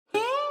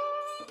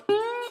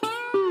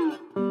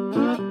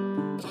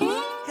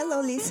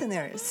Hello,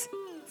 listeners!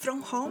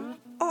 From home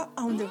or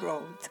on the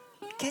road,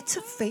 catch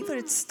a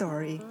favorite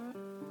story.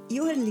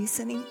 You are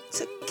listening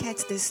to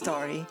Catch the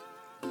Story,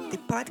 the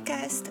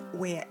podcast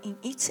where in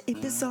each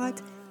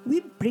episode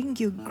we bring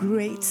you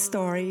great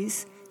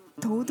stories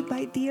told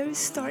by dear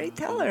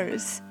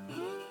storytellers.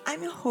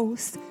 I'm your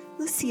host,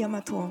 Lucia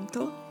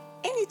Matuonto,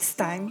 and it's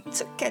time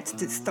to catch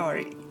the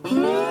story.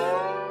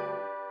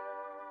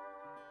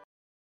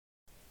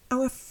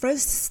 Our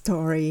first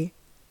story,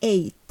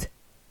 8,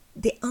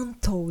 The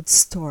Untold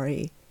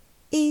Story,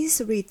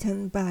 is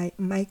written by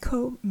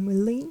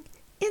Mullin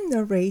and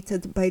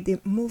narrated by the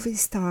movie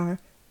star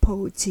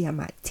Paul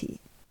Giamatti.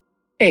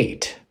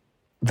 8.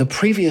 The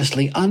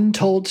previously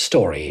untold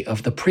story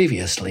of the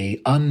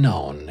previously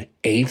unknown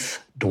 8th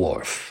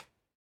dwarf.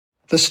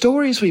 The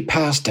stories we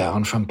passed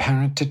down from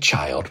parent to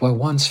child were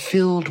once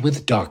filled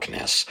with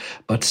darkness,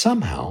 but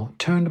somehow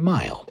turned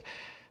mild.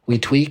 We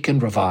tweak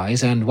and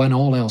revise, and when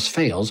all else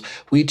fails,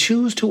 we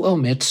choose to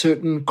omit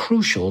certain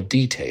crucial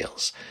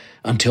details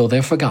until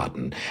they're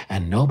forgotten,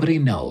 and nobody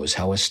knows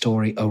how a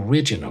story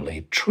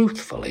originally,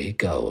 truthfully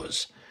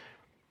goes.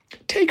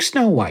 Take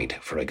Snow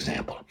White, for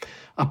example,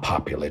 a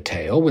popular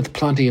tale with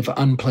plenty of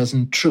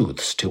unpleasant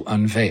truths to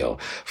unveil.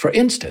 For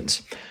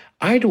instance,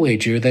 I'd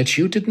wager that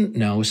you didn't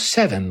know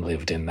 7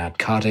 lived in that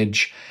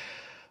cottage,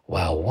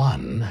 while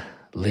 1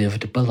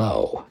 lived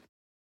below.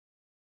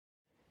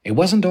 It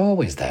wasn't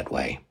always that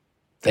way.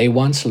 They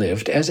once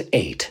lived as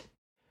 8,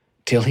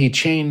 till he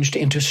changed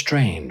into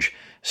Strange,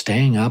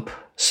 staying up,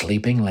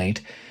 sleeping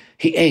late.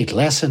 He ate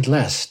less and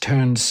less,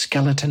 turned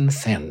skeleton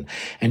thin,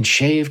 and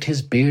shaved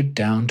his beard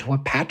down to a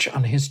patch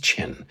on his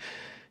chin.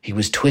 He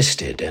was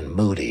twisted and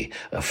moody,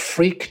 a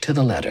freak to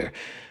the letter.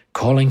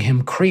 Calling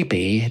him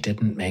creepy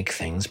didn't make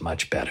things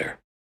much better.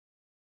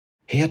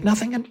 He had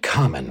nothing in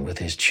common with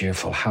his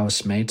cheerful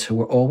housemates who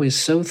were always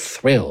so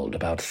thrilled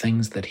about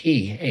things that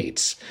he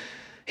hates.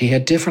 He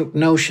had different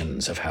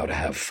notions of how to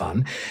have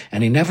fun,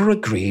 and he never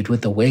agreed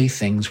with the way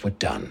things were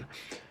done.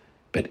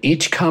 But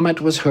each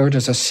comment was heard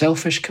as a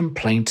selfish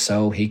complaint,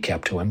 so he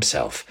kept to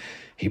himself.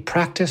 He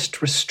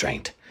practiced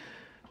restraint.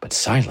 But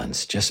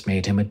silence just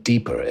made him a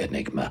deeper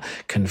enigma,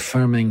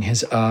 confirming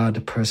his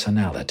odd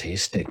personality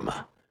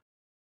stigma.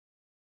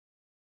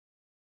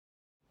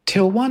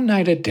 Till one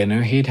night at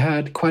dinner he'd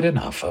had quite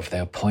enough of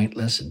their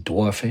pointless,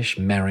 dwarfish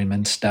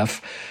merriment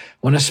stuff.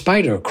 When a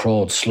spider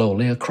crawled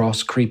slowly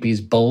across Creepy's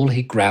bowl,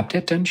 he grabbed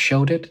it and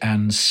showed it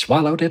and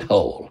swallowed it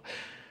whole.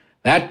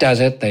 That does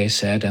it, they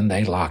said, and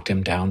they locked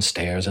him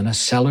downstairs in a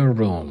cellar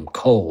room,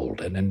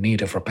 cold and in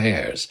need of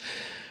repairs.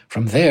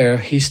 From there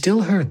he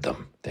still heard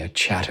them, their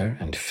chatter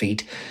and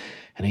feet,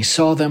 and he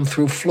saw them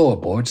through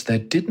floorboards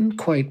that didn't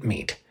quite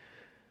meet.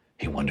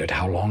 He wondered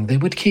how long they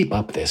would keep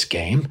up this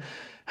game.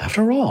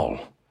 After all,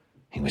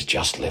 he was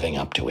just living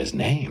up to his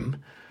name.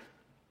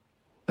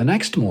 The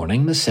next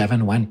morning the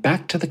 7 went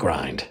back to the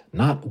grind.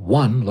 Not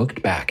one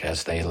looked back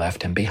as they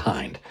left him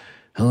behind.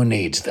 Who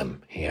needs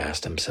them? He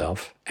asked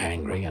himself,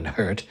 angry and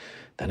hurt.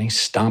 Then he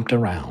stomped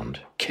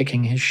around,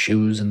 kicking his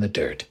shoes in the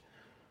dirt.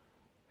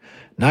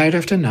 Night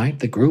after night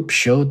the group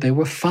showed they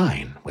were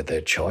fine with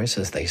their choice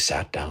as they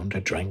sat down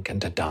to drink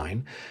and to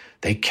dine.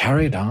 They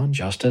carried on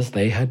just as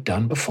they had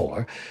done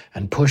before,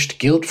 and pushed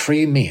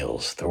guilt-free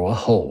meals through a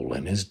hole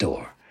in his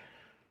door.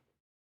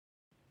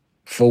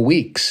 For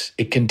weeks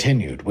it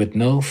continued, with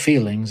no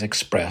feelings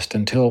expressed,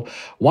 until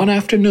one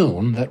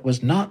afternoon that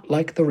was not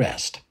like the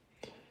rest.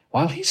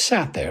 While he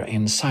sat there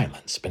in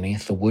silence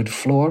beneath the wood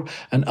floor,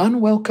 an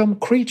unwelcome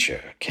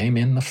creature came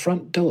in the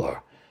front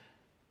door.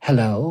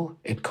 "Hello,"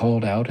 it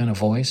called out in a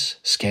voice,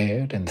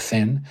 scared and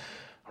thin.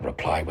 A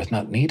reply was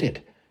not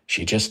needed.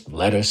 She just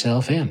let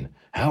herself in.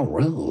 How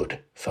rude,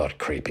 thought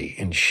Creepy,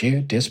 in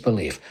sheer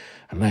disbelief,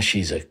 unless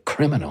she's a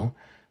criminal,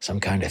 some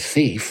kind of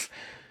thief.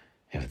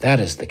 If that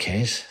is the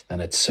case, then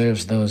it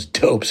serves those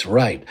dopes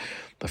right.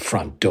 The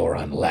front door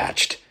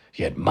unlatched,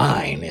 yet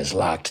mine is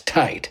locked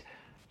tight.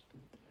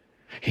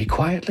 He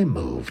quietly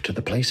moved to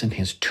the place in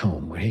his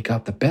tomb where he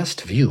got the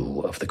best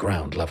view of the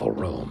ground-level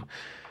room.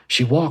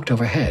 She walked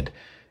overhead,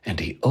 and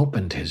he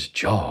opened his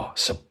jaw,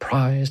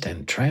 surprised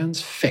and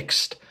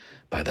transfixed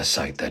by the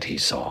sight that he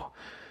saw.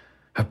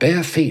 Her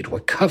bare feet were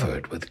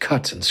covered with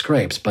cuts and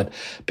scrapes, but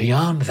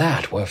beyond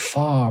that were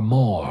far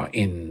more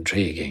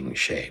intriguing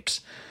shapes.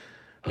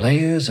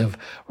 Layers of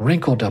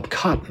wrinkled-up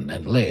cotton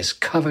and lace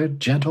covered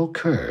gentle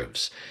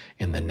curves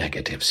in the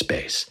negative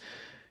space.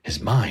 His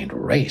mind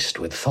raced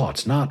with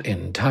thoughts not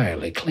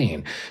entirely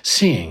clean,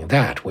 seeing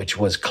that which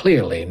was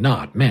clearly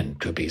not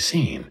meant to be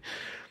seen.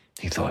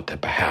 He thought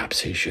that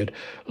perhaps he should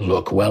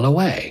look well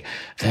away,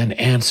 then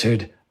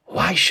answered,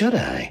 "Why should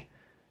I?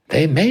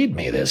 They made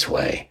me this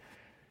way."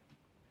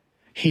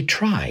 He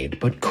tried,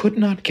 but could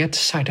not get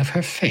sight of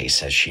her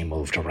face as she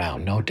moved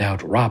around, no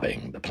doubt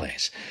robbing the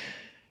place.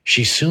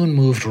 She soon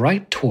moved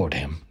right toward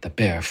him, the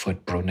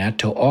barefoot brunette,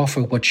 to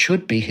offer what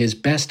should be his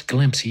best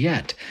glimpse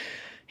yet.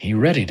 He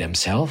readied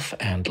himself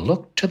and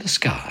looked to the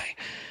sky,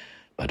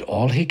 but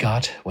all he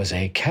got was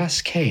a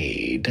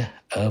cascade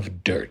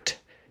of dirt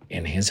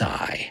in his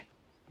eye.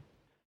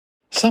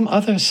 Some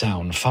other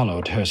sound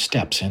followed her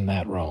steps in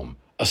that room.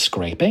 A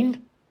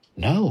scraping?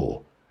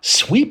 No.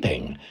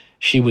 Sweeping.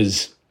 She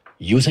was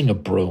using a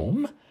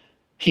broom?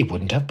 He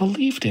wouldn't have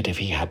believed it if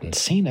he hadn't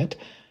seen it.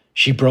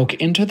 She broke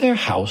into their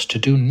house to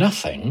do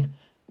nothing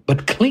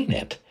but clean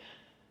it.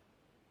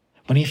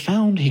 When he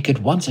found he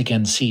could once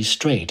again see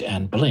straight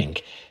and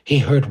blink, he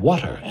heard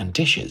water and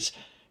dishes.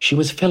 She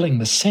was filling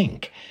the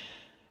sink.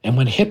 And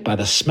when hit by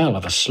the smell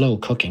of a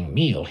slow-cooking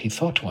meal, he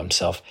thought to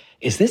himself,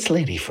 "Is this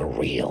lady for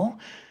real?"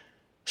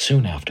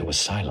 Soon after was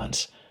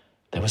silence.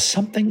 There was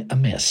something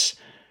amiss.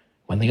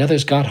 When the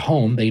others got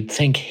home, they'd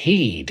think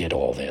he did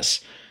all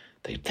this.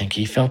 They'd think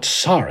he felt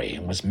sorry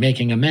and was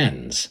making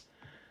amends.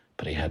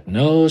 But he had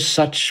no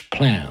such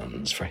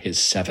plans for his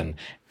 7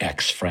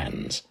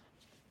 ex-friends.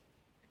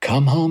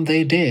 Come home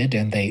they did,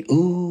 and they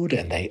oohed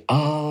and they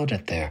awed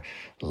at their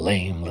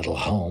lame little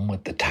home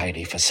with the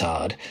tidy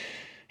facade.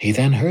 He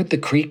then heard the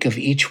creak of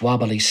each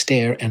wobbly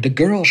stair, and a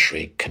girl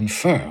shriek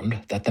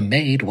confirmed that the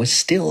maid was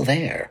still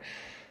there.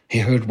 He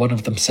heard one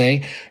of them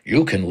say,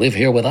 "You can live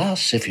here with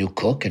us if you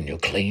cook and you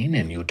clean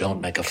and you don't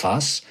make a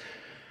fuss."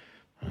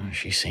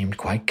 She seemed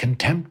quite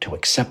content to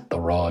accept the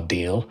raw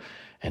deal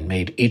and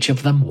made each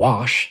of them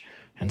wash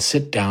and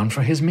sit down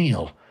for his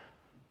meal.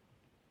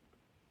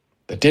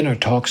 The dinner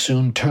talk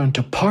soon turned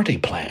to party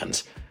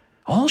plans.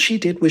 All she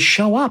did was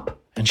show up,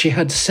 and she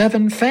had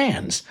 7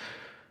 fans.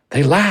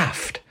 They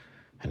laughed,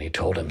 and he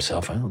told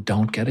himself, "Well,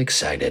 don't get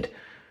excited,"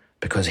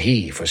 because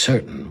he, for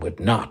certain, would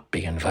not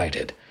be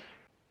invited.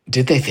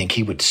 Did they think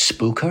he would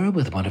spook her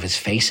with one of his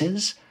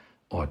faces?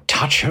 Or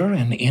touch her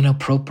in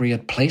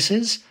inappropriate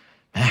places?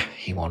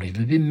 He won't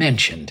even be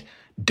mentioned.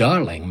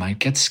 Darling might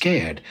get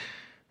scared.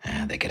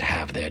 They could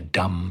have their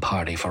dumb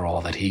party for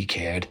all that he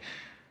cared.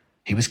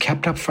 He was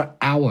kept up for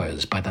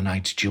hours by the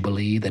night's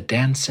jubilee. The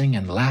dancing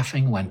and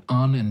laughing went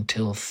on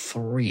until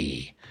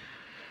 3.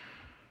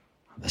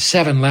 The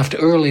 7 left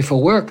early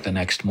for work the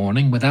next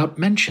morning without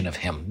mention of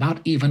him, not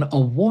even a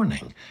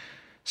warning.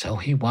 So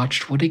he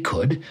watched what he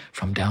could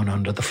from down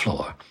under the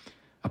floor.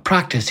 A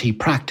practice he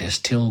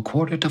practiced till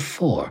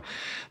 3:45.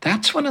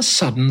 That's when a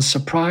sudden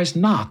surprise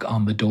knock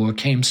on the door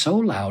came so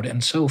loud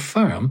and so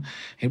firm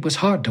it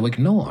was hard to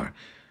ignore.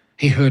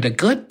 He heard a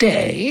 "good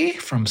day"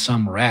 from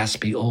some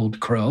raspy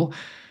old crow,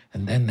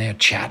 and then their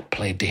chat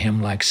played to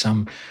him like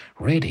some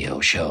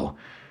radio show.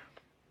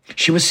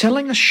 She was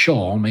selling a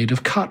shawl made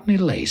of cottony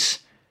lace.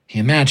 He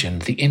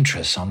imagined the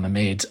interest on the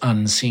maid's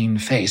unseen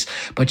face,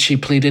 but she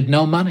pleaded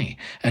no money,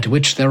 at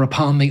which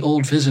thereupon the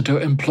old visitor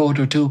implored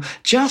her to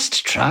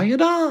 "just try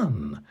it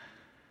on."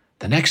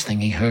 The next thing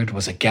he heard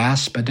was a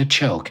gasp and a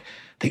choke.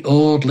 The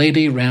old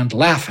lady ran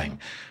laughing,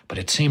 but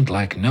it seemed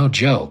like no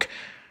joke.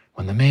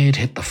 When the maid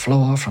hit the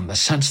floor from the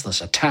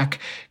senseless attack,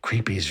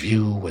 Creepy's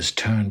view was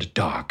turned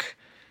dark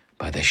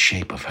by the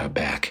shape of her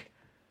back.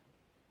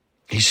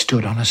 He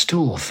stood on a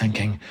stool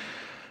thinking,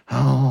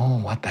 "Oh,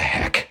 what the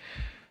heck,"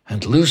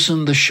 and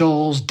loosened the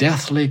shawl's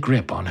deathly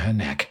grip on her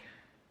neck.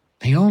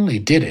 He only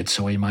did it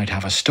so he might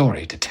have a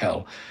story to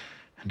tell,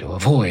 and to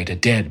avoid a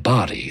dead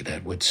body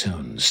that would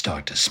soon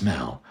start to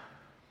smell.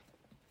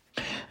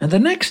 And the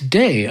next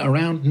day,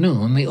 around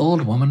noon, the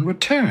old woman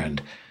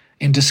returned.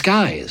 In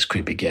disguise,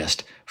 Creepy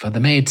guessed, for the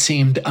maid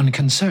seemed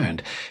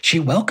unconcerned. She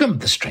welcomed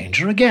the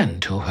stranger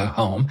again to her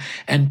home,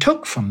 and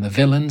took from the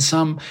villain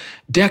some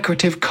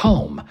decorative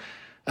comb.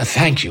 A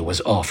thank you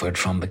was offered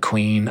from the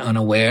queen,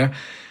 unaware,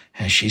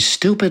 as she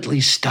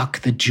stupidly stuck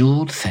the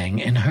jeweled thing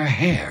in her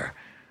hair.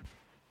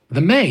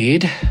 The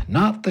maid,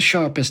 not the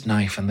sharpest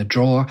knife in the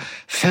drawer,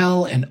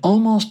 fell in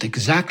almost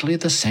exactly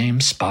the same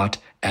spot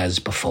as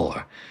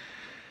before.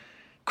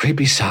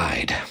 Creepy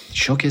sighed,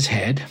 shook his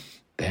head,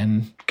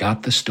 then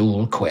got the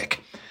stool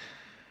quick,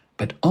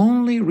 but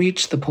only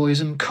reached the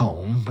poisoned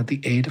comb with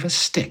the aid of a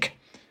stick.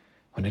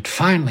 When it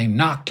finally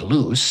knocked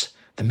loose,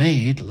 the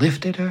maid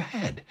lifted her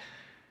head.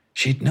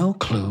 She'd no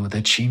clue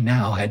that she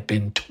now had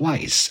been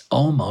twice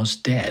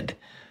almost dead.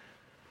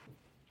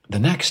 The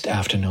next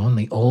afternoon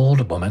the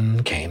old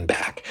woman came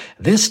back,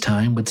 this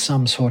time with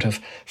some sort of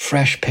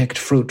fresh-picked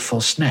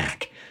fruitful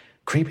snack.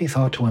 Creepy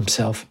thought to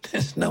himself,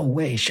 "There's no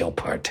way she'll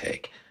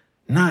partake.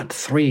 Not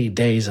 3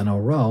 days in a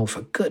row,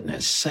 for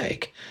goodness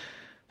sake."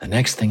 The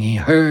next thing he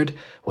heard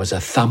was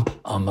a thump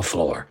on the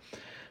floor.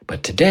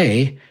 But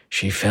today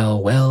she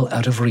fell well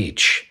out of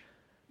reach,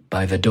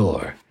 by the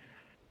door.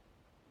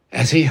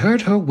 As he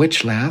heard her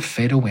witch laugh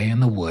fade away in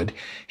the wood,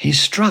 he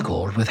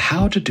struggled with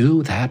how to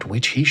do that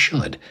which he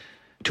should,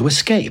 to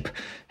escape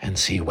and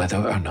see whether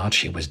or not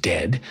she was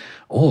dead,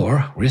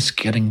 or risk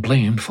getting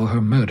blamed for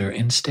her murder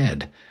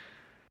instead.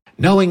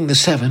 Knowing the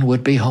 7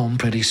 would be home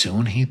pretty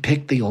soon, he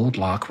picked the old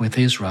lock with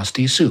his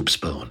rusty soup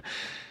spoon.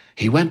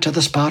 He went to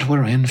the spot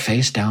wherein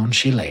face down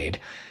she laid,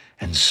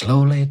 and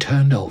slowly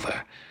turned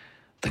over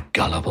the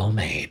gullible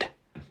maid.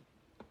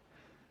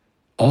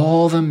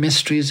 All the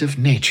mysteries of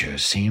nature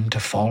seemed to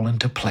fall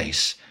into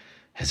place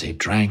as he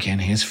drank in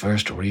his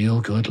first real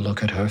good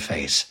look at her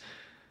face.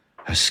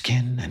 Her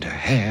skin and her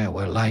hair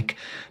were like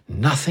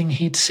nothing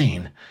he'd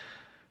seen.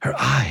 Her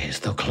eyes,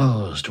 though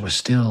closed, were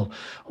still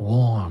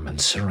warm and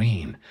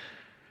serene.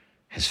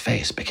 His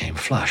face became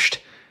flushed.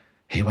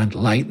 He went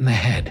light in the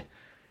head.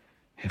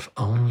 If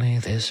only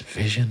this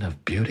vision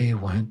of beauty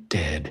weren't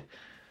dead.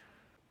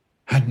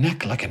 Her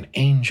neck like an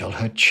angel,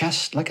 her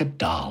chest like a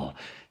doll.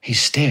 He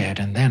stared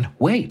and then,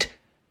 wait,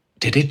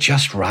 did it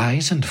just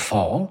rise and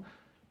fall?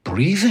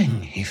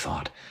 Breathing, he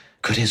thought.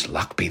 Could his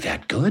luck be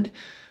that good?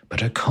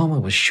 But her coma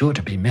was sure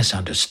to be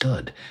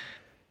misunderstood.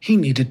 He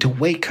needed to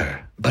wake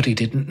her, but he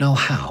didn't know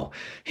how.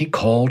 He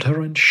called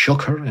her and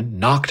shook her and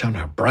knocked on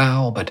her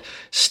brow, but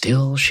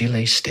still she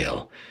lay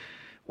still,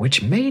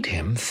 which made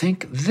him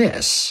think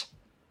this,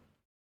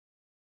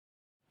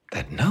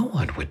 that no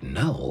one would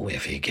know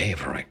if he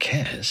gave her a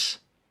kiss.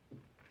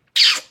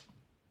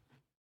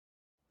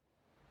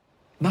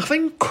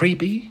 Nothing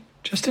creepy,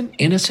 just an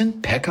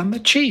innocent peck on the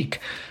cheek,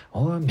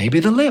 or maybe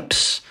the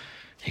lips.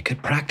 He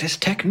could practice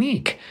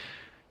technique.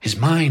 His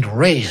mind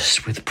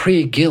raced with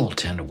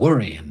pre-guilt and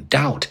worry and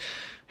doubt.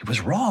 It was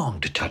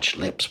wrong to touch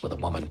lips with a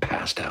woman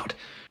passed out.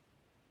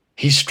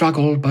 He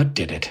struggled but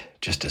did it,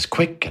 just as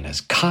quick and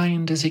as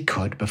kind as he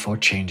could before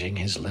changing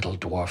his little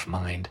dwarf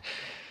mind.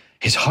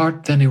 His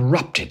heart then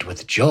erupted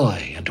with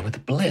joy and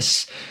with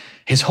bliss.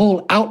 His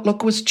whole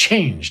outlook was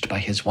changed by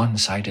his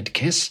one-sided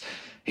kiss.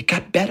 It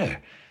got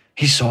better.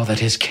 He saw that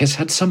his kiss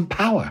had some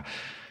power.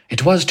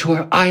 It was to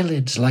her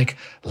eyelids like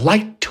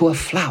light to a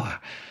flower.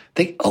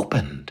 They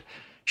opened.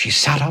 She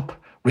sat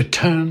up,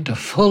 returned to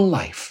full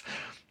life.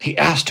 He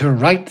asked her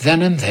right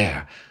then and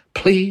there,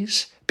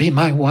 "Please be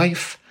my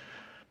wife?"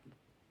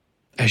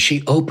 As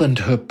she opened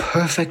her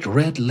perfect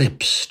red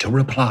lips to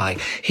reply,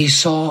 he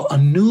saw a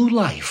new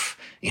life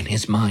in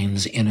his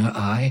mind's inner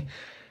eye.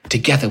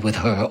 Together with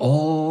her,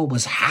 all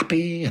was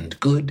happy and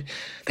good.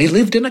 They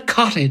lived in a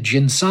cottage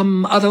in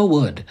some other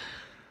wood.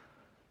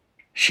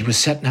 She was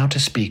set now to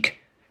speak.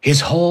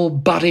 His whole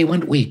body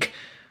went weak,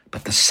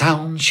 but the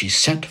sound she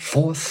sent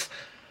forth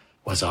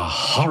was a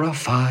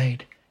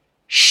horrified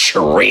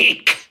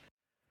shriek.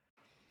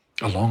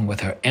 Along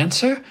with her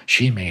answer,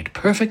 she made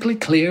perfectly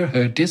clear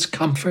her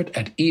discomfort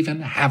at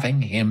even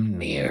having him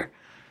near.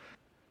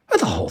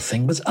 The whole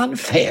thing was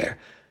unfair.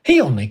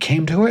 He only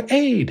came to her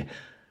aid.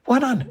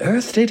 What on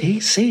earth did he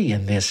see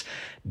in this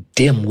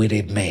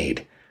dim-witted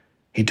maid?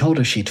 He told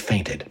her she'd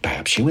fainted.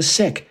 Perhaps she was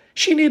sick.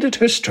 She needed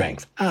her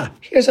strength.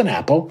 Here's an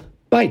apple.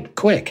 Bite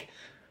quick.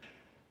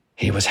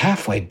 He was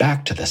halfway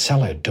back to the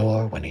cellar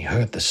door when he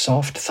heard the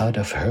soft thud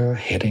of her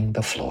hitting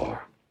the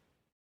floor.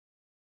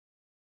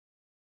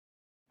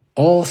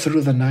 All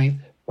through the night,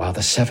 while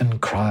the 7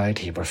 cried,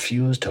 he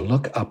refused to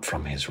look up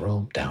from his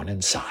room down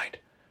inside.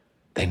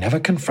 They never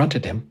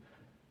confronted him,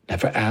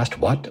 never asked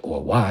what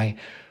or why.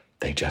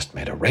 They just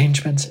made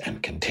arrangements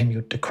and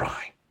continued to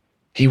cry.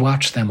 He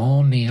watched them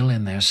all kneel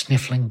in their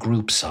sniffling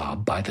group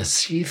sob by the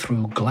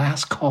see-through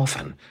glass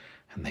coffin,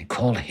 and they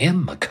called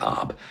him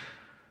macabre.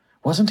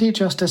 Wasn't he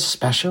just as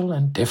special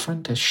and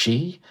different as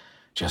she?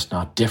 Just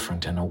not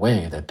different in a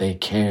way that they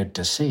cared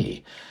to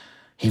see.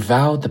 He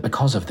vowed that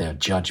because of their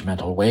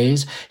judgmental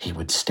ways, he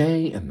would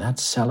stay in that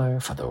cellar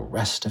for the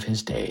rest of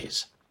his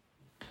days.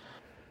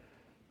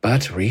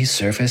 But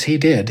resurface he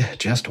did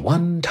just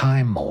one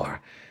time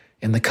more,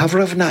 in the cover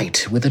of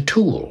night with a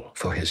tool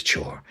for his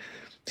chore.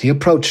 He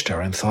approached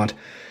her and thought,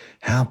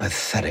 how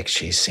pathetic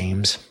she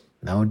seems.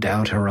 No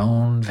doubt her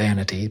own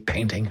vanity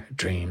painting her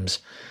dreams.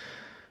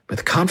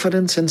 With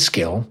confidence and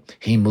skill,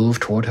 he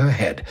moved toward her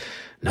head,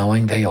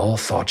 knowing they all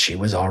thought she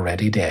was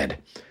already dead.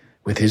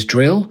 With his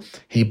drill,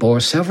 he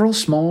bored several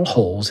small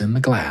holes in the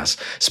glass,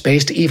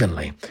 spaced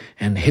evenly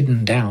and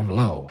hidden down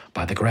low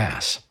by the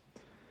grass.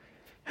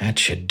 That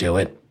should do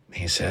it,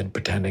 he said,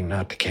 pretending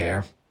not to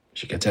care.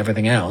 She gets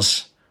everything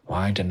else.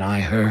 Why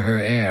deny her her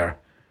air?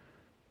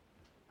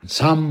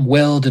 Some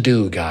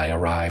well-to-do guy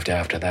arrived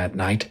after that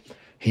night.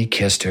 He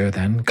kissed her,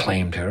 then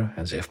claimed her,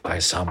 as if by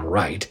some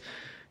right.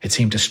 It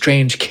seemed a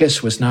strange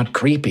kiss was not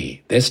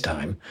creepy this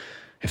time.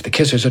 If the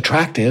kisser's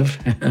attractive,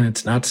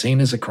 it's not seen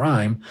as a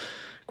crime.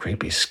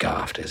 Creepy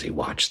scoffed as he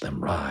watched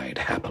them ride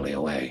happily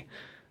away.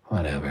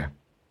 Whatever.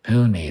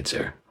 Who needs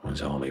her,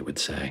 was all he would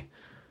say.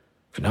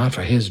 If not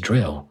for his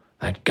drill,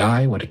 that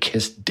guy would have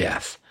kissed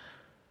death.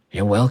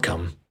 You're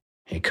welcome,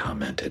 he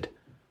commented,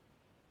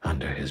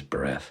 under his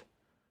breath.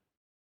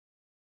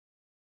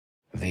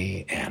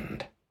 The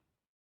end.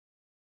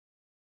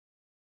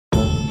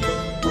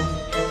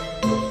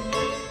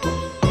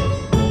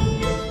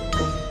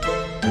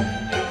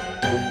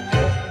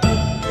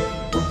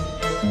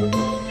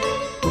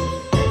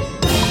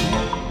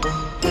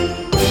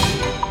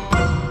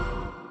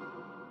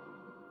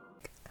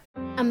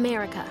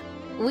 America.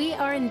 We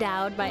are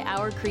endowed by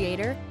our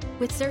Creator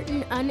with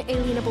certain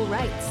unalienable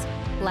rights: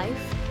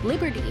 life,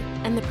 liberty,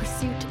 and the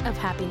pursuit of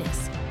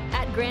happiness.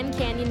 At Grand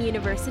Canyon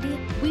University,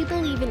 we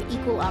believe in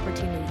equal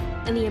opportunity,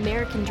 and the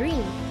American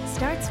dream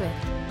starts with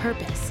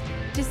purpose.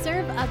 To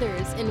serve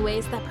others in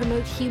ways that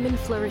promote human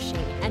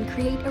flourishing and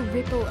create a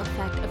ripple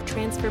effect of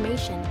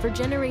transformation for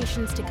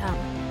generations to come.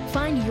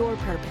 Find your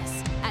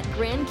purpose at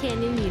Grand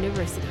Canyon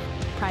University.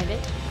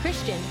 Private,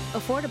 Christian,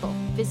 affordable.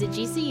 Visit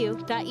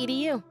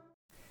gcu.edu.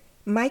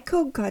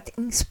 Michael got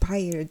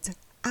inspired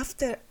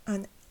after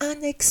an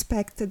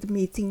unexpected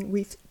meeting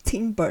with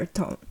Tim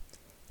Burton.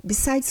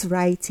 Besides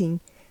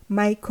writing,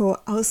 Michael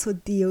also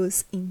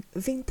deals in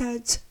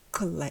vintage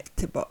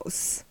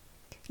collectibles.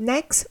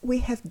 Next, we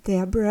have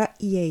Debra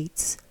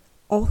Yates,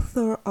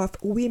 author of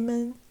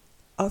Women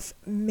of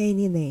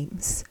Many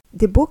Names.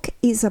 The book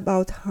is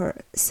about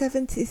her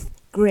 70th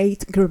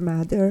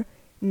great-grandmother,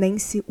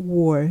 Nancy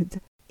Ward,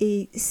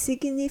 a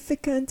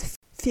significant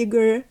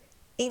figure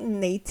in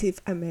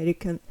Native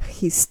American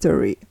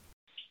history.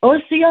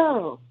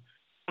 OCO!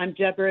 I'm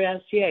Debra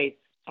S. Yates,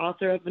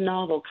 author of a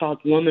novel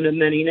called Woman of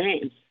Many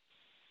Names.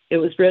 It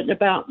was written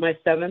about my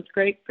seventh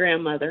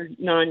great-grandmother,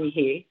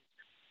 Nanyehi,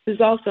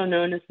 who's also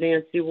known as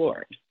Nancy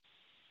Ward.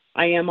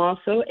 I am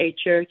also a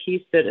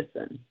Cherokee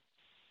citizen.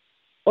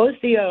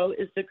 OCO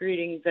is the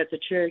greeting that the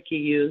Cherokee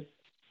use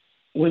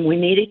when we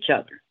need each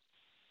other.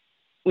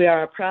 We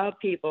are a proud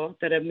people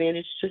that have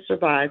managed to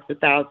survive for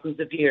thousands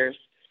of years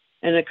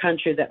in a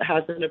country that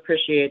hasn't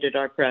appreciated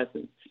our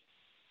presence.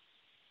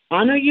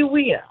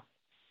 Anoyuwea,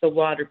 the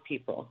water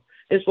people,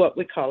 is what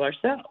we call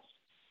ourselves,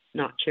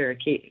 not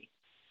Cherokee.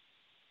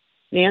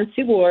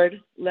 Nancy Ward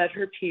led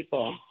her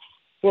people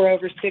for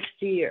over 60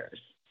 years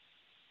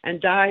and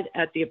died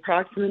at the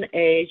approximate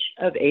age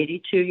of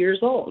 82 years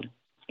old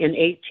in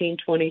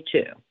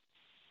 1822.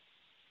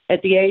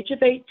 At the age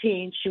of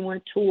 18, she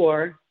went to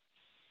war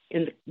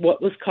in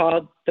what was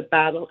called the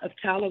Battle of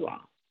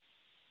Tallawah,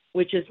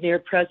 which is near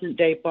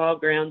present-day Ball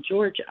Ground,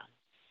 Georgia.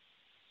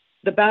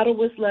 The battle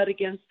was led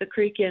against the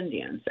Creek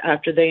Indians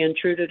after they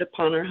intruded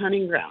upon our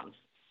hunting grounds,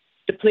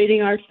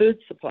 depleting our food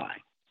supply.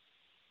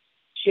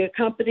 She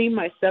accompanied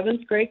my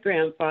seventh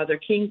great-grandfather,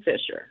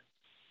 Kingfisher,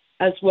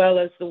 as well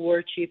as the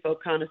war chief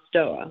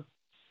Oconostoa,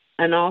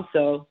 and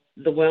also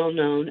the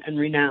well-known and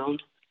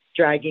renowned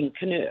Dragging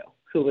Canoe,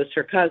 who was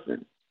her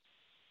cousin.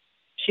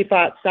 She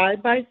fought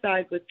side by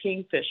side with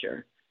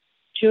Kingfisher,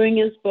 chewing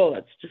his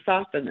bullets to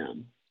soften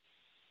them.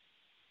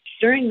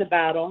 During the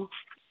battle,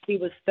 he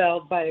was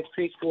felled by a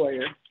Creek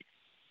warrior.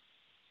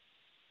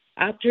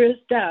 After his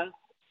death,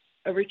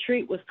 a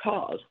retreat was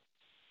called.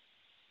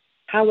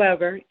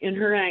 However, in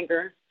her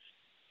anger,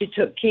 she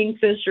took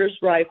Kingfisher's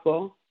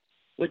rifle,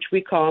 which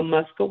we call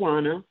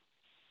Muscawana,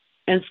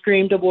 and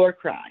screamed a war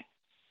cry.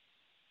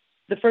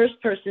 The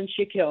first person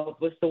she killed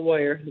was the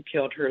warrior who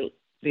killed her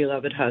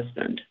beloved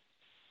husband.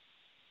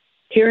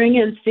 Hearing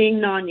and seeing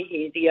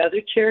Nanyehi, the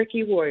other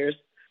Cherokee warriors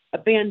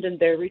abandoned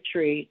their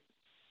retreat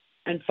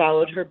and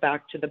followed her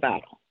back to the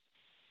battle.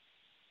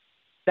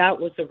 That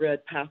was a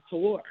red path to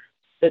war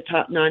that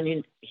taught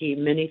Nanyehi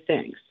many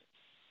things.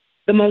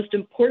 The most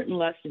important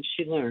lesson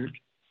she learned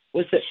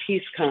was that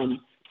peace comes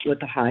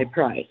with a high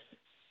price,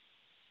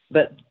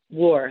 but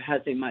war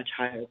has a much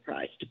higher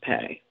price to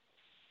pay.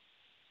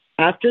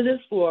 After this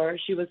war,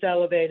 she was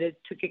elevated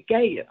to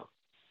Gegeyu.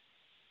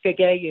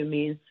 Gegeyu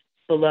means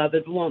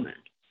beloved woman.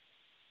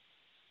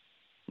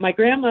 My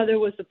grandmother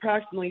was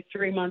approximately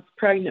 3 months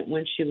pregnant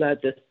when she led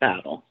this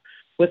battle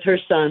with her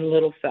son,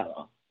 Little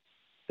Fellow,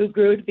 who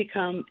grew to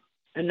become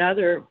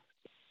another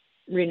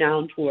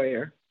renowned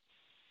warrior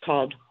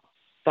called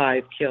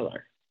Five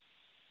Killer.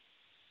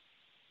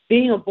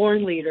 Being a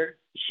born leader,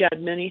 she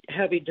had many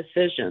heavy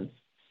decisions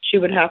she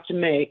would have to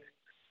make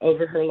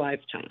over her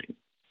lifetime.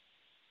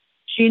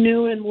 She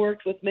knew and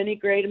worked with many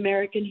great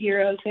American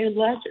heroes and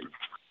legends.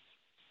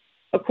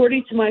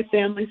 According to my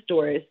family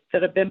stories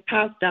that have been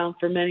passed down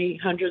for many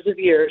hundreds of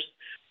years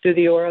through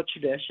the oral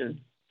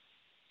tradition,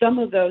 some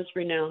of those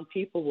renowned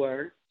people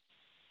were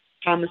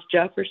Thomas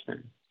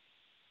Jefferson,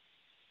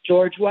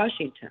 George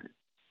Washington,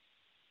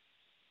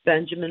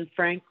 Benjamin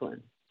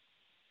Franklin,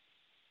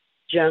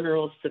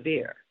 General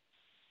Sevier,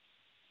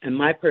 and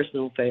my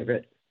personal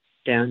favorite,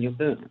 Daniel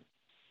Boone.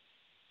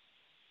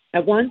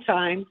 At one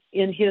time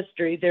in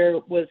history, there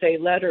was a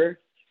letter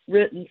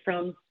written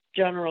from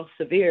General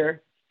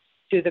Sevier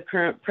to the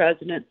current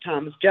president,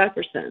 Thomas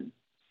Jefferson.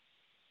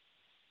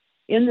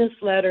 In this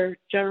letter,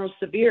 General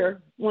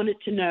Sevier wanted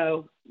to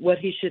know what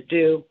he should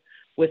do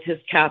with his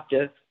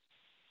captive,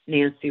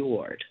 Nancy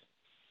Ward.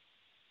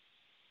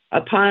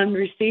 Upon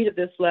receipt of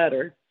this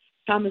letter,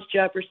 Thomas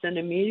Jefferson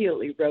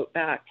immediately wrote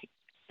back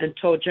and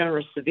told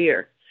General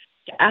Sevier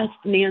to ask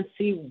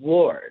Nancy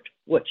Ward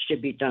what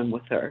should be done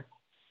with her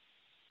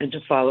and to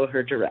follow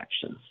her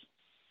directions.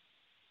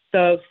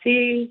 So,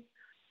 see,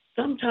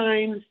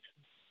 sometimes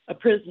a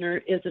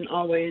prisoner isn't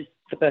always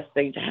the best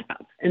thing to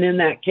have. And in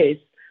that case,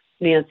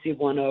 Nancy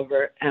won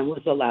over and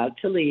was allowed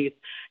to leave,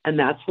 and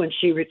that's when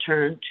she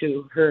returned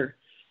to her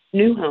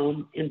new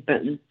home in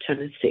Benton,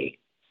 Tennessee,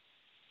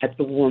 at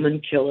the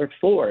Woman Killer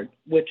Ford,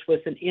 which was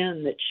an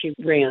inn that she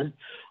ran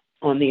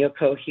on the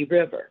Ocoee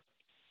River.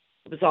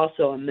 It was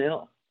also a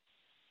mill.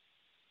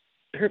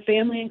 Her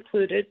family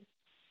included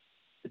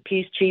the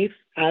peace chief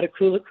out of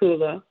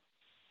Kula,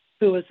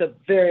 who was a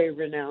very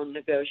renowned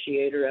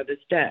negotiator of his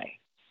day.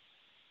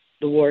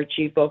 The war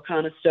chief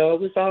Oconostoa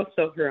was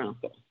also her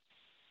uncle.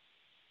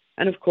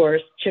 And of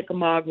course,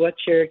 Chickamauga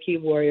Cherokee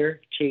warrior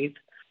chief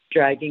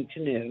Dragging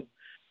Canoe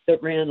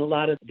that ran a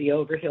lot of the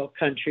overhill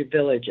country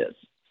villages.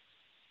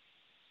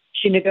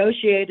 She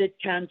negotiated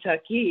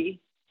Kentucky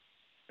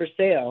for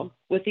sale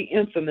with the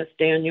infamous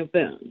Daniel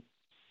Boone,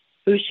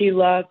 who she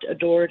loved,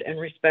 adored, and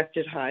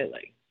respected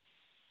highly.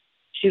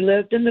 She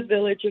lived in the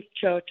village of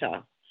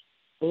Chota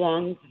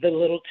along the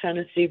Little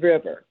Tennessee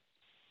River.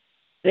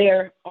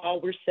 There,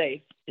 all were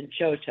safe in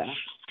Chota,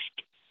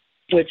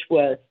 which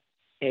was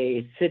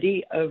a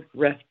city of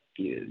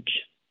refuge.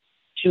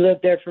 She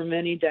lived there for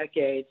many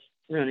decades,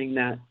 running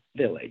that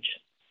village.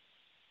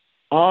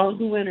 All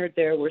who entered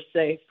there were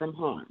safe from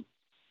harm.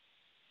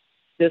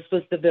 This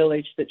was the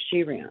village that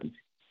she ran.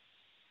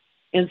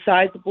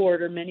 Inside the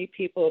border, many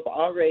people of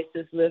all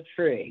races lived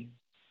free.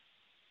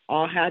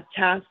 All had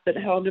tasks that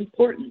held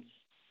importance,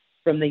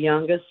 from the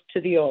youngest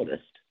to the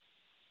oldest,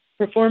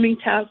 performing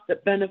tasks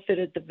that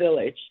benefited the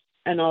village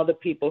and all the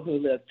people who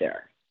lived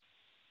there.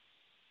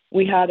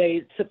 We had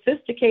a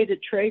sophisticated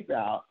trade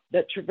route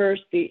that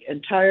traversed the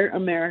entire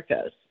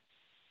Americas.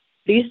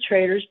 These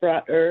traders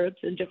brought herbs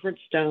and different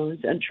stones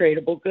and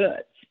tradable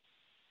goods.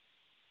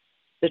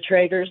 The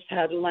traders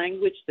had a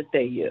language that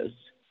they used.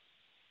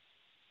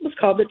 It was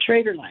called the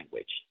trader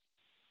language,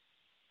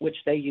 which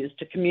they used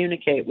to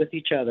communicate with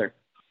each other.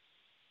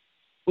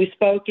 We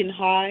spoke in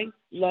high,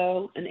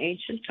 low, and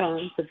ancient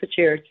tones of the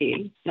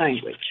Cherokee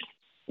language.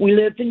 We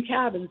lived in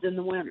cabins in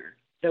the winter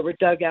that were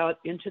dug out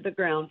into the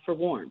ground for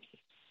warmth.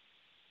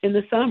 In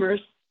the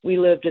summers, we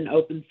lived in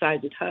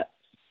open-sided huts.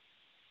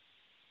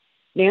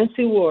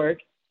 Nancy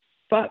Ward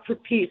fought for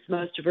peace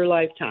most of her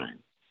lifetime.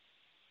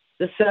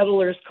 The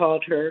settlers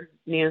called her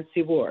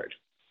Nancy Ward,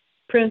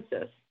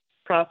 princess,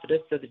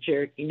 prophetess of the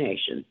Cherokee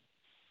Nation,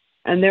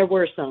 and there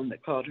were some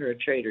that called her a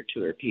traitor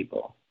to her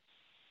people.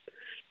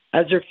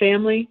 As her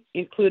family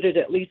included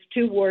at least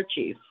 2 war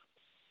chiefs,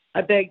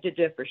 I beg to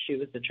differ she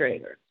was a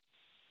traitor.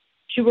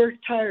 She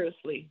worked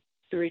tirelessly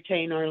to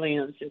retain our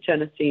lands in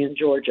Tennessee and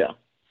Georgia.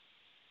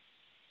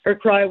 Her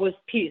cry was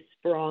peace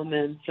for all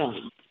men's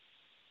sons,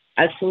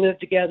 as to live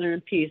together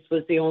in peace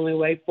was the only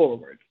way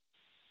forward.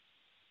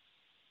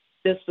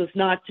 This was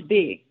not to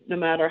be, no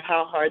matter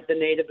how hard the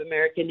Native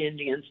American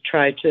Indians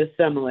tried to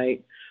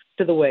assimilate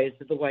to the ways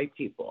of the white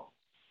people.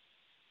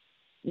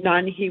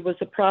 Nanhi was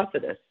a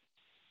prophetess,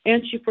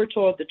 and she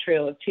foretold the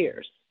Trail of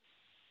Tears.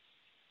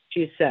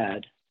 She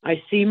said,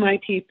 "I see my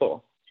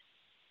people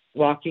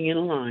walking in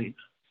a line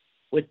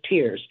with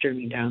tears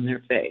streaming down their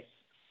face."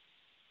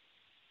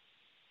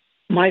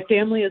 My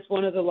family is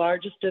one of the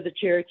largest of the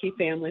Cherokee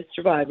families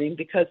surviving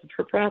because of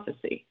her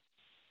prophecy.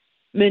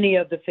 Many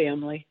of the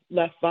family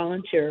left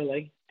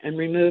voluntarily and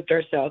removed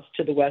ourselves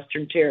to the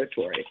Western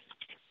Territories,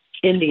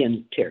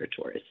 Indian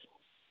Territories.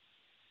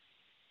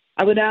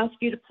 I would ask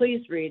you to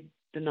please read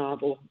the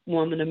novel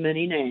Woman of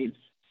Many Names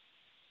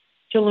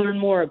to learn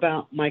more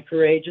about my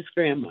courageous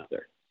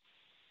grandmother.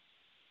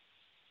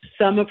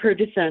 Some of her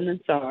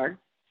descendants are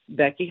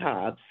Becky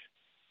Hobbs,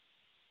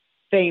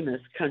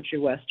 famous country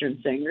western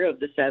singer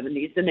of the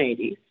 70s and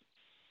 80s,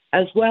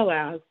 as well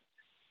as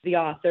the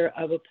author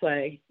of a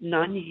play,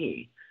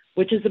 Nanhi,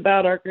 which is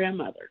about our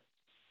grandmother.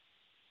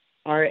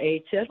 R.A.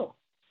 Tittle,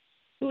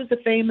 who was a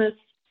famous,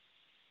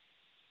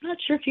 I'm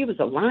not sure if he was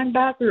a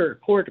linebacker or a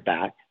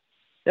quarterback,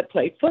 that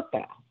played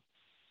football.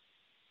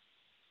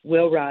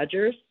 Will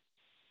Rogers,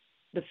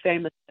 the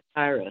famous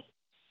guitarist,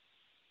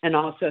 and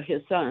also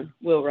his son,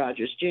 Will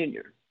Rogers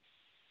Jr.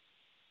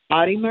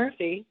 Audie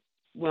Murphy,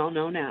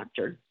 well-known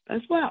actor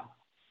as well.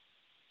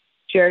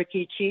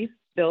 Cherokee Chief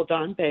Bill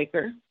Don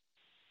Baker.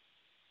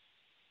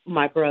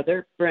 My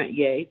brother, Brent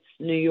Yates,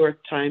 New York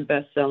Times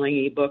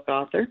best-selling ebook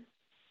author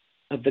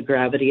of The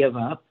Gravity of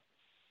Up.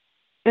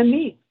 And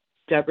me,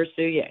 Debra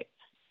Sue Yates.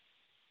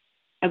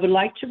 I would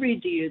like to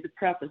read to you the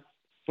preface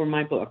for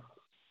my book,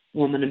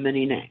 Woman of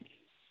Many Names.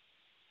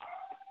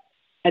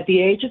 At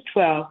the age of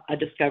 12, I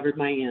discovered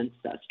my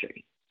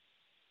ancestry.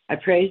 I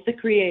praise the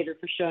Creator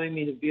for showing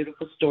me the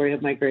beautiful story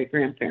of my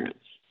great-grandparents.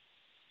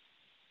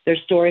 Their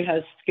story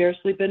has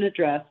scarcely been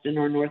addressed in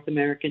our North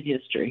American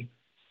history,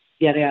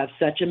 yet I have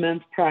such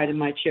immense pride in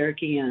my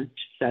Cherokee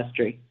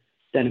ancestry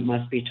that it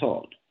must be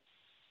told.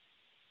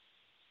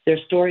 Their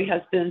story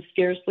has been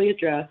scarcely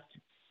addressed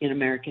in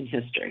American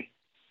history.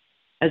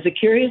 As a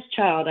curious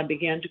child, I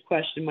began to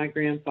question my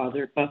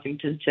grandfather,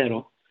 Buffington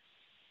Tittle,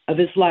 of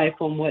his life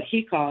on what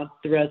he called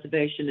the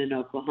reservation in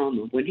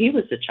Oklahoma when he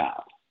was a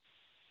child.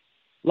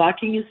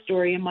 Locking his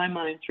story in my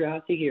mind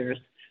throughout the years,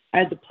 I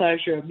had the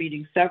pleasure of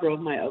meeting several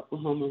of my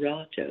Oklahoma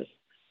relatives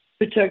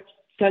who took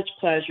such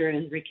pleasure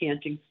in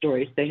recanting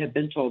stories they had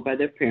been told by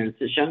their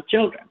parents as young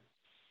children.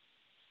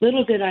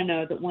 Little did I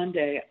know that one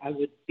day I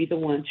would be the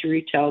one to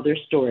retell their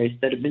stories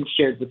that had been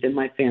shared within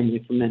my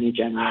family for many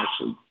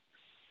generations.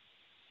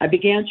 I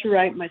began to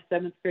write my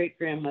 7th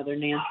great-grandmother,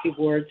 Nancy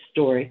Ward's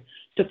story,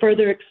 to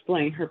further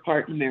explain her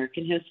part in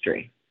American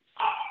history.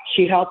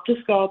 She helped to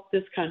sculpt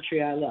this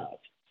country I love.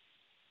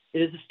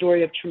 It is a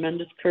story of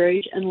tremendous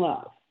courage and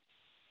love.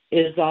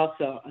 It is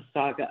also a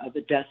saga of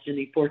a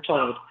destiny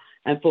foretold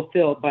and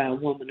fulfilled by a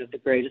woman of the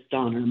greatest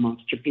honor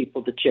amongst her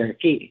people, the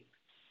Cherokee.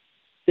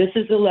 This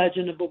is the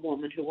legend of a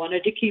woman who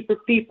wanted to keep her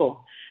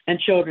people and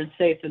children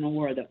safe in a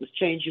war that was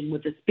changing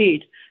with a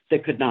speed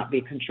that could not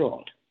be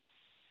controlled.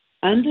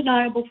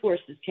 Undeniable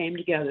forces came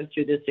together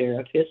through this era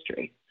of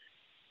history.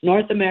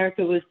 North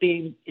America was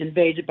being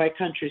invaded by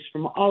countries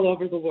from all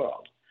over the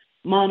world,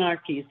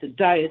 monarchies and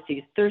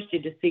dioceses thirsty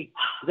to seek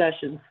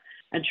possessions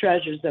and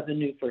treasures of the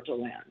new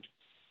fertile land.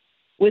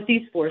 With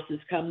these forces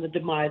come the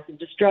demise and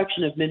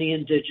destruction of many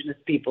indigenous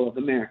people of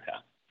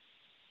America.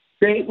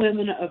 Great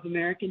women of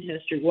American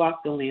history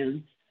walked the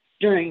lands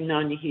during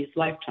Nanyehi's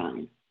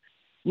lifetime,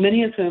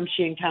 many of whom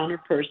she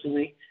encountered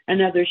personally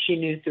and others she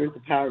knew through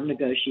the power of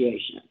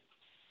negotiation.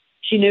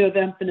 She knew of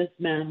infamous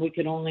men we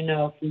could only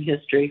know from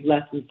history,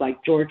 lessons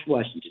like George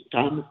Washington,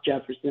 Thomas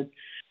Jefferson,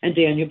 and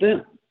Daniel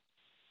Boone.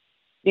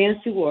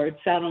 Nancy Ward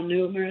sat on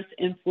numerous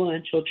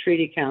influential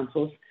treaty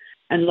councils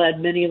and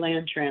led many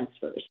land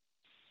transfers.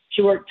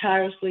 She worked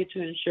tirelessly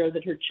to ensure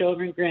that her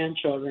children,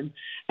 grandchildren,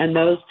 and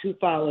those who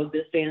followed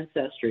this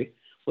ancestry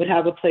would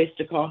have a place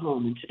to call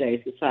home in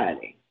today's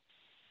society.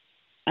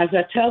 As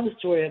I tell the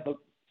story of a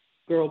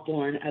girl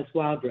born as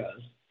Wild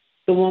Rose,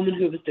 the woman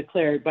who was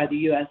declared by the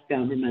U.S.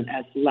 government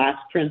as the last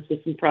princess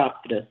and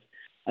prophetess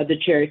of the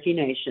Cherokee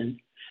Nation,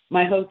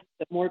 my hope is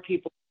that more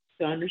people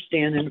to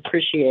understand and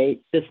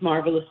appreciate this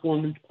marvelous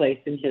woman's place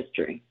in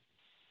history.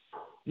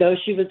 Though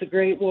she was a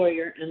great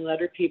warrior and led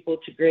her people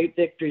to great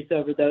victories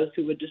over those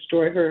who would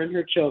destroy her and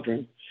her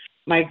children,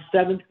 my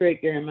seventh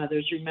great-grandmother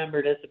is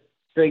remembered as a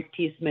great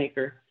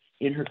peacemaker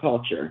in her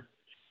culture.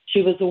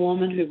 She was a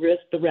woman who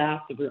risked the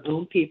wrath of her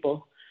own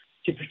people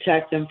to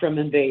protect them from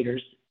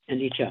invaders and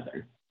each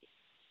other.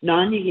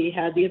 Nanyehi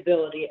had the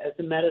ability as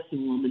a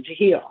medicine woman to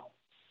heal,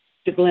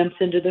 to glimpse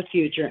into the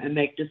future and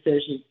make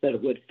decisions that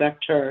would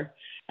affect her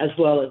as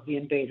well as the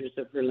invaders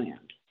of her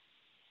land.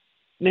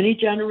 Many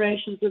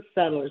generations of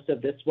settlers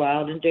of this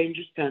wild and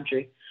dangerous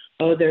country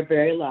owe their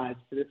very lives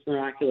to this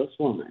miraculous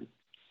woman.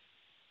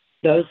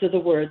 Those are the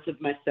words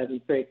of my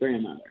seventh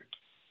great-grandmother.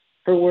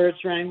 Her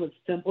words rang with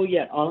simple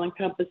yet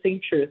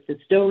all-encompassing truth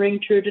that still ring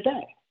true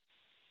today.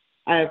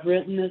 I have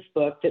written this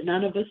book that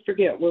none of us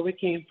forget where we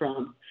came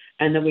from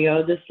and that we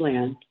owe this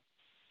land,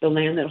 the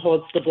land that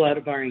holds the blood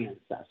of our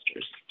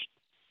ancestors.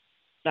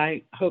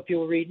 I hope you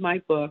will read my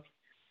book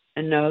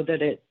and know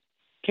that it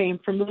came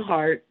from the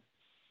heart,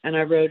 and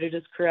I wrote it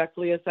as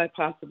correctly as I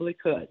possibly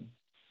could.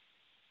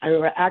 I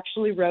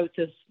actually wrote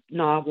this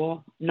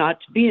novel, not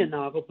to be a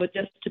novel, but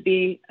just to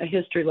be a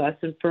history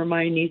lesson for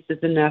my nieces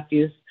and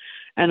nephews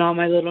and all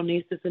my little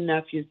nieces and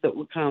nephews that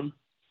will come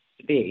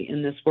to be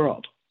in this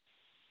world.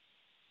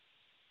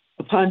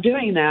 Upon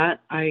doing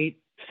that, I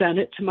sent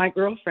it to my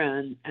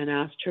girlfriend and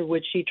asked her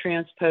would she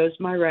transpose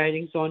my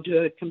writings onto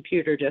a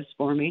computer disk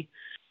for me,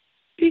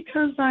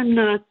 because I'm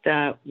not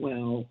that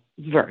well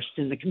versed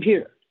in the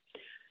computer.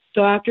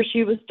 So after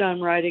she was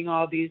done writing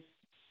all these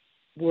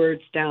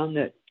words down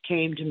that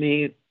came to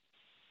me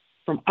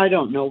from I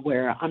don't know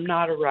where, I'm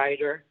not a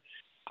writer,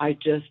 I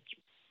just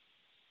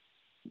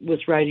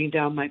was writing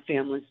down my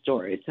family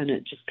stories, and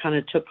it just kind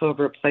of took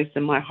over a place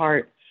in my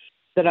heart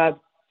that I've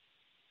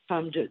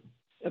come to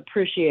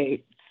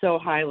appreciate so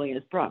highly.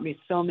 It's brought me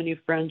so many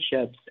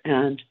friendships,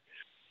 and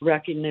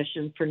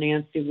recognition for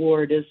Nancy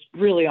Ward is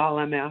really all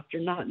I'm after,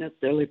 not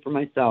necessarily for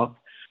myself,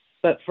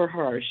 but for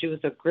her. She was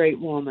a great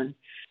woman,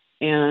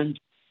 and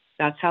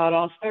that's how it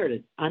all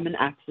started. I'm an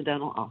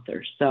accidental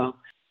author. So,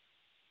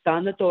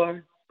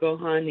 Sanator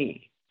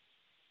Gohani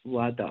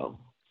Wado,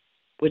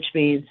 which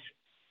means,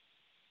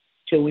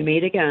 till we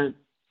meet again,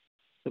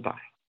 goodbye.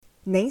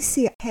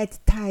 Nancy had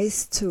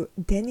ties to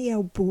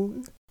Daniel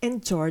Boone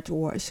and George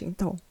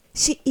Washington.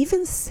 She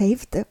even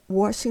saved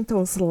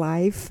Washington's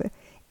life,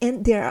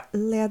 and there are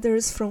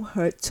letters from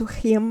her to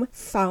him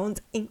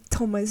found in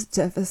Thomas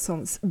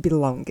Jefferson's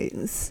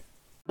belongings.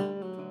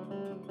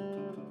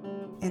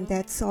 And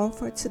that's all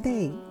for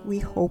today. We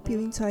hope you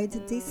enjoyed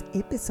this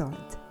episode.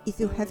 If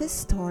you have a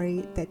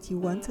story that you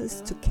want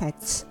us to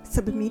catch,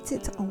 submit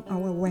it on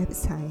our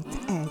website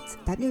at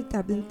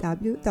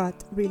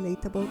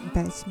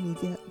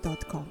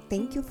www.relatable-media.com.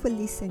 Thank you for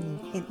listening,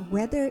 and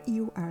whether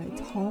you are at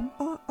home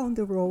or on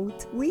the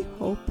road, we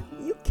hope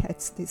you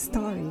catch the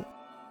story.